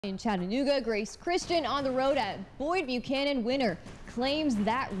In Chattanooga, Grace Christian on the road at Boyd Buchanan. Winner claims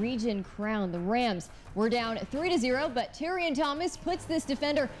that region crown. The Rams were down 3-0, but Tyrion Thomas puts this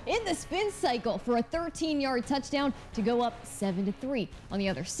defender in the spin cycle for a 13-yard touchdown to go up 7-3. On the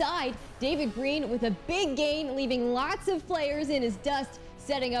other side, David Green with a big gain, leaving lots of players in his dust,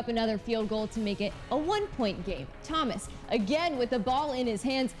 setting up another field goal to make it a one-point game. Thomas, again with the ball in his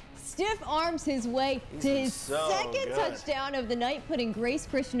hands, stiff arms his way to his second touchdown of the night, putting Grace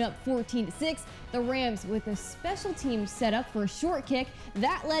Christian up 14-6. The Rams with a special team set up for a short kick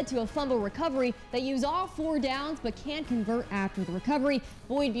that led to a fumble recovery. They use all 4 downs but can't convert after the recovery.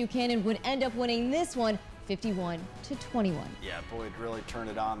 Boyd Buchanan would end up winning this one 51-21. Yeah, Boyd really turned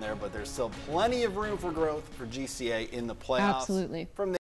it on there, but there's still plenty of room for growth for GCA in the playoffs. Absolutely. From